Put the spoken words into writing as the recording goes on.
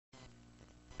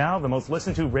Now, the most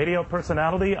listened to radio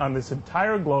personality on this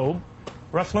entire globe,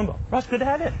 Rush Limbaugh. Rush, good to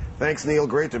have you. Thanks, Neil.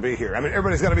 Great to be here. I mean,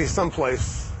 everybody's got to be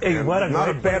someplace. Hey, what a not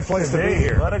a bad place to be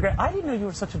here. I didn't know you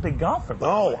were such a big golfer.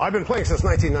 Oh, I've been playing since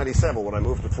 1997 when I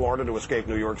moved to Florida to escape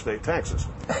New York State taxes.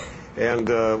 And,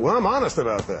 well, I'm honest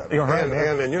about that. You're right.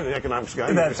 And you're the economics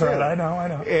guy. That's right. I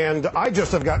know. And I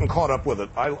just have gotten caught up with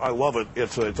it. I love it.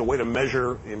 It's a way to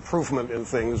measure improvement in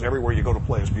things. Everywhere you go to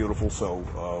play is beautiful.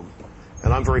 So,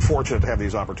 and I'm very fortunate to have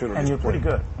these opportunities. And you're pretty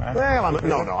good, right?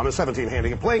 Well, I'm a 17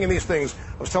 handing. And playing in these things,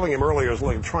 I was telling him earlier, is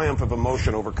like a triumph of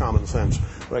emotion over common sense.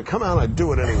 But I come out and I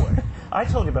do it anyway. I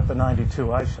told you about the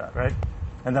 92 I shot, right?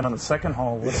 And then on the second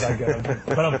hole, what did I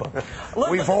get?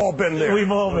 We've all been there. We've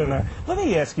all been there. Let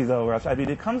me ask you, though, Rush. I mean,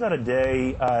 it comes out a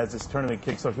day as this tournament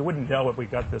kicks off. You wouldn't know it. We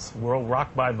got this world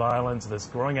rocked by violence, this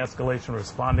growing escalation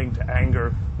responding to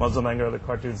anger, Muslim anger, other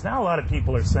cartoons. Now a lot of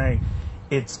people are saying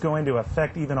it's going to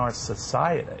affect even our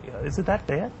society. Is it that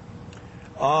bad?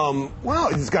 Well,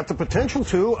 it's got the potential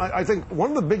to. I think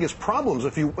one of the biggest problems,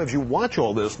 if you watch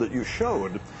all this that you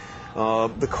showed,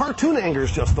 the cartoon anger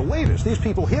is just the latest. These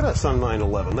people hit us on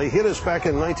 9/11. They hit us back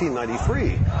in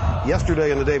 1993.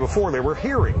 Yesterday and the day before, there were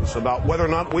hearings about whether or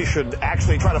not we should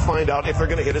actually try to find out if they're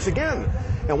going to hit us again.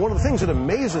 And one of the things that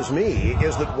amazes me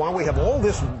is that while we have all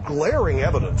this glaring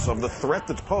evidence of the threat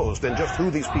that's posed and just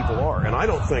who these people are, and I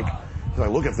don't think, as I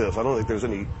look at this, I don't think there's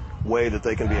any way that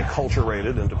they can be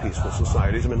acculturated into peaceful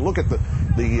societies. I mean, look at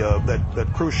that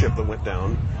cruise ship that went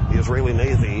down. The Israeli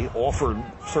Navy offered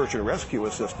search and rescue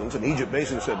assistance, and Egypt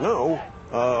basically said, no,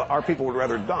 our people would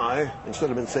rather die instead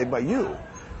of being saved by you.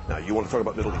 Now, you want to talk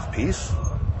about Middle East peace?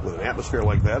 With an atmosphere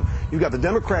like that, you've got the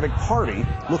Democratic Party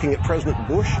looking at President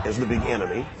Bush as the big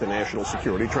enemy to national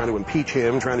security, trying to impeach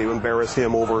him, trying to embarrass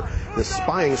him over the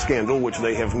spying scandal, which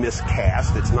they have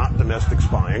miscast. It's not domestic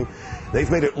spying.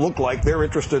 They've made it look like they're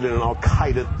interested in an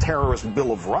Al-Qaeda terrorist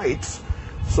Bill of Rights.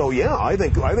 So yeah, I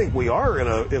think we are in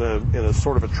a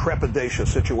sort of a trepidatious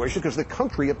situation because the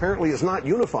country apparently is not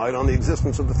unified on the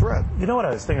existence of the threat. You know what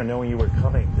I was thinking, knowing you were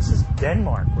coming? This is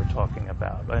Denmark we're talking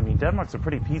about. I mean, Denmark's a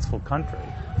pretty peaceful country.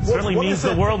 It certainly means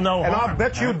the world no harm. And I'll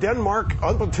bet you Denmark,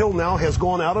 up until now, has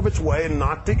gone out of its way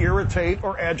not to irritate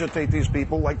or agitate these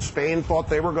people like Spain thought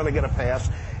they were going to get a pass.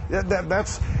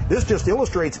 This just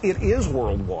illustrates it is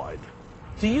worldwide.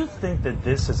 Do you think that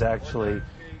this is actually,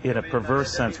 in a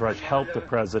perverse sense, Rush, help the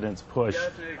president's push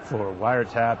for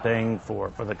wiretapping,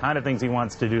 for the kind of things he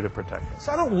wants to do to protect us?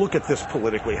 So I don't look at this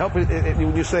politically.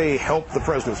 When you say help the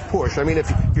president's push, I mean,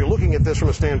 if you're looking at this from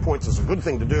a standpoint, it's a good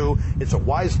thing to do, it's a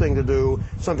wise thing to do,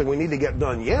 something we need to get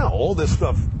done. Yeah, all this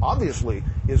stuff obviously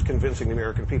is convincing the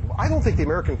American people. I don't think the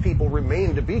American people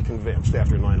remain to be convinced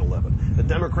after 9/11. The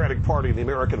Democratic Party and the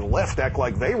American left act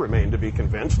like they remain to be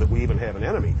convinced that we even have an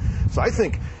enemy. So I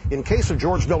think in case of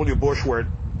George W. Bush, where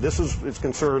this is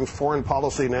concerned, foreign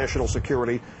policy, national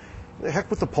security, the heck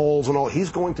with the polls and all.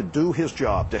 He's going to do his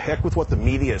job. To heck with what the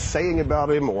media is saying about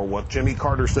him or what Jimmy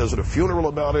Carter says at a funeral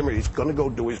about him. He's going to go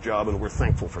do his job, and we're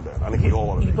thankful for that. I think we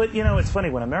all ought to be. But, you know, it's funny.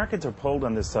 When Americans are polled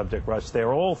on this subject, Rush,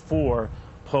 they're all for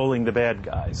polling the bad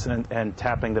guys and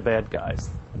tapping the bad guys.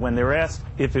 When they're asked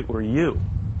if it were you,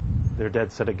 they're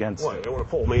dead set against it. They want to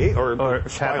poll me or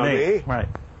spy on me? Right.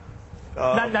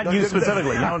 Not you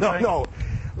specifically. No.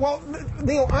 Well,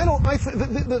 Neil,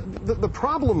 the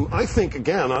problem, I think,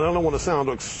 again, I don't want to sound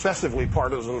excessively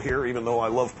partisan here, even though I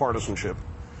love partisanship,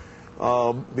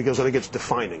 because I think it's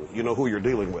defining. You know who you're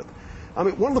dealing with. I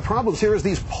mean, one of the problems here is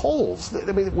these polls.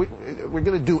 I mean, we're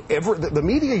going to do the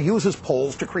media uses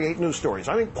polls to create news stories.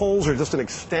 I think polls are just an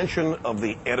extension of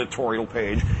the editorial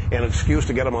page and an excuse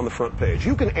to get them on the front page.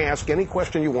 You can ask any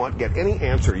question you want, get any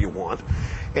answer you want,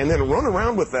 and then run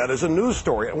around with that as a news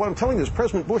story. And what I'm telling you is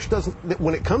President Bush doesn't,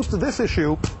 when it comes to this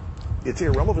issue, it's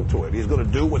irrelevant to it. He's going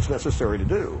to do what's necessary to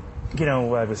do. You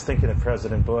know, I was thinking of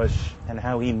President Bush and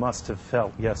how he must have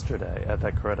felt yesterday at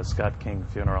that Coretta Scott King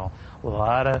funeral. A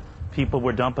lot of people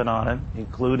were dumping on him,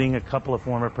 including a couple of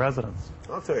former presidents.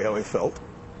 I'll tell you how he felt.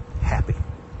 Happy.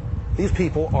 These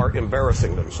people are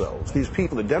embarrassing themselves. These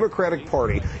people, the Democratic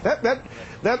Party, that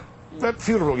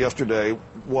funeral yesterday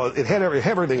it had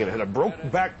everything in it. It had a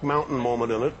Brokeback Mountain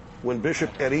moment in it when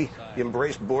Bishop Eddie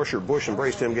embraced Bush, or Bush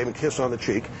embraced him, gave him a kiss on the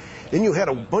cheek. Then you had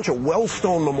a bunch of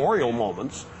Wellstone memorial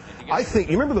moments. I think,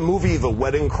 you remember the movie The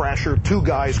Wedding Crasher? Two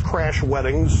guys crash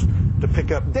weddings to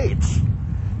pick up dates.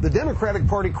 The Democratic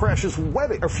Party crashes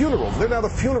funerals. They're now the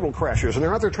funeral crashers, and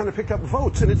they're out there trying to pick up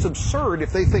votes. And it's absurd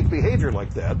if they think behavior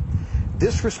like that.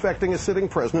 Disrespecting a sitting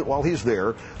president while he's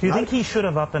there. Do you think he should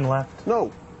have up and left?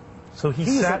 No. So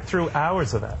he sat through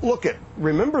hours of that.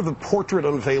 Remember the portrait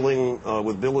unveiling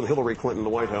with Bill and Hillary Clinton in the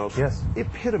White House? Yes.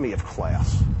 Epitome of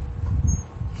class.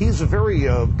 he's very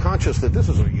conscious that this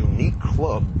is a unique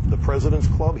club, the President's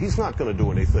Club. He's not going to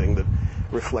do anything that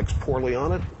reflects poorly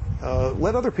on it.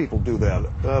 Let other people do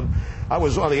that. I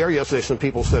was on the air yesterday. Some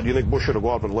people said, "You think Bush should have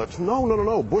gone up and left?"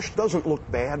 No. Bush doesn't look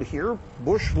bad here.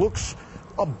 Bush looks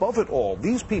above it all.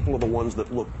 These people are the ones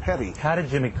that look petty. How did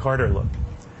Jimmy Carter look?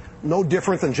 No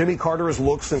different than Jimmy Carter has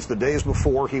looked since the days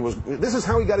before he was. This is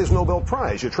how he got his Nobel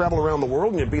Prize. You travel around the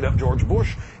world and you beat up George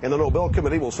Bush, and the Nobel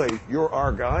Committee will say, "You're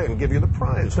our guy," and give you the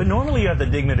prize. But normally you have the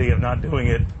dignity of not doing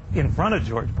it in front of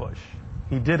George Bush.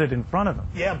 He did it in front of him.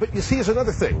 Yeah, but you see, it's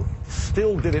another thing.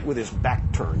 Still did it with his back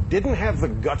turned. Didn't have the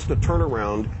guts to turn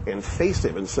around and face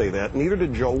him and say that. Neither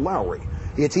did Joe Lowry.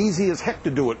 It's easy as heck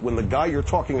to do it when the guy you're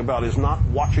talking about is not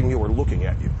watching you or looking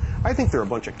at you. I think they're a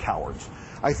bunch of cowards.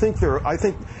 They think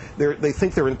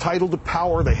they're entitled to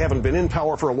power. They haven't been in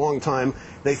power for a long time.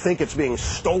 They think it's being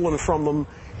stolen from them,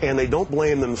 and they don't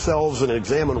blame themselves and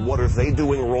examine what are they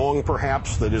doing wrong,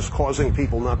 perhaps, that is causing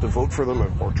people not to vote for them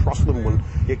or trust them when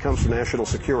it comes to national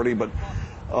security. But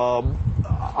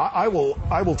I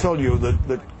will tell you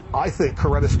that I think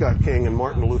Coretta Scott King and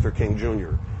Martin Luther King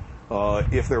Jr.,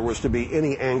 if there was to be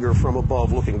any anger from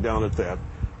above looking down at that,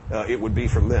 it would be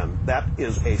from them. That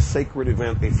is a sacred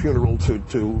event, a funeral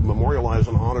to memorialize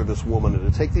and honor this woman,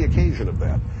 and to take the occasion of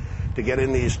that, to get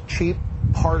in these cheap,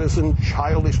 partisan,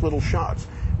 childish little shots,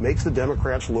 makes the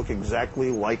Democrats look exactly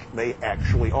like they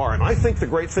actually are. And I think the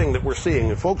great thing that we're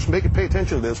seeing, and folks pay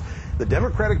attention to this, the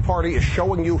Democratic Party is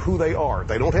showing you who they are.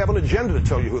 They don't have an agenda to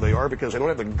tell you who they are because they don't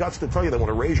have the guts to tell you they want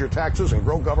to raise your taxes and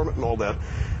grow government and all that.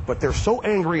 But they're so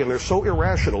angry and they're so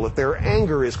irrational that their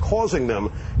anger is causing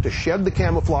them to shed the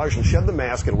camouflage and shed the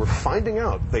mask, and we're finding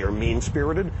out they are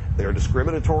mean-spirited, they are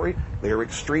discriminatory, they are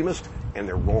extremist, and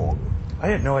they're wrong. I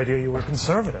had no idea you were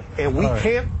conservative. And we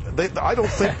can't, I don't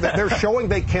think that they're showing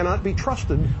they cannot be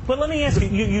trusted. But let me ask you,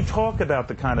 you talk about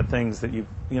the kind of things that you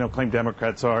claim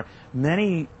Democrats are.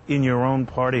 Many in your own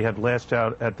party have lashed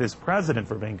out at this president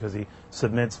for being, because he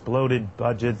submits bloated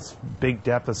budgets, big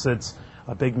deficits,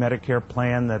 a big Medicare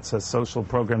plan that's a social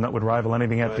program that would rival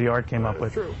anything FDR came up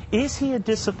with. True. Is he a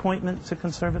disappointment to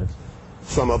conservatives?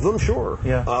 Some of them, sure.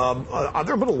 Yeah. There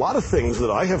have been a lot of things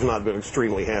that I have not been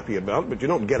extremely happy about, but you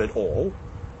don't get it all.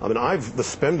 I mean, the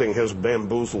spending has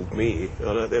bamboozled me.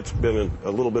 It's been a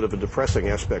little bit of a depressing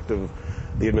aspect of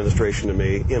the administration to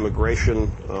me.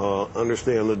 Immigration,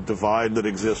 understand the divide that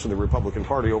exists in the Republican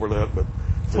Party over that. But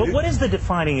what is the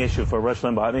defining issue for Rush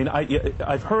Limbaugh? I mean,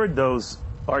 I've heard those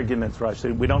arguments, Rush.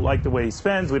 We don't like the way he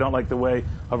spends. We don't like the way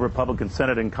a Republican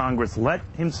Senate and Congress let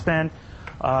him spend.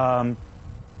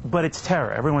 But it's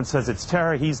terror. Everyone says it's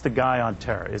terror. He's the guy on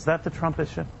terror. Is that the Trump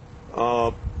issue?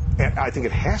 I think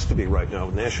it has to be right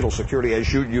now. National security,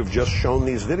 as you've just shown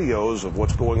these videos of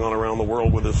what's going on around the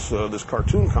world with this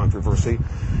cartoon controversy.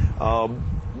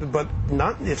 But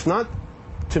it's not,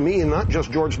 to me, not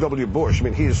just George W. Bush. I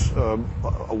mean, he's a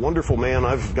wonderful man.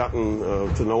 I've gotten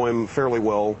to know him fairly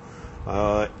well.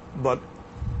 But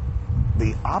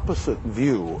the opposite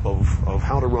view of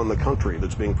how to run the country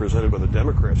that's being presented by the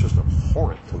Democrats is just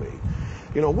abhorrent to me.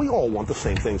 You know, we all want the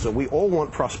same things. We all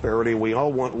want prosperity. We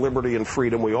all want liberty and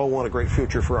freedom. We all want a great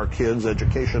future for our kids,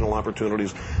 educational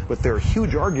opportunities. But there are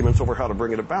huge arguments over how to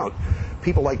bring it about.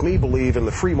 People like me believe in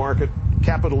the free market,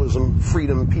 capitalism,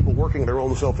 freedom, people working their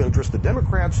own self-interest. The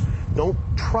Democrats don't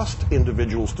trust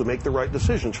individuals to make the right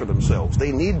decisions for themselves.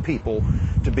 They need people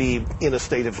to be in a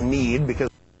state of need because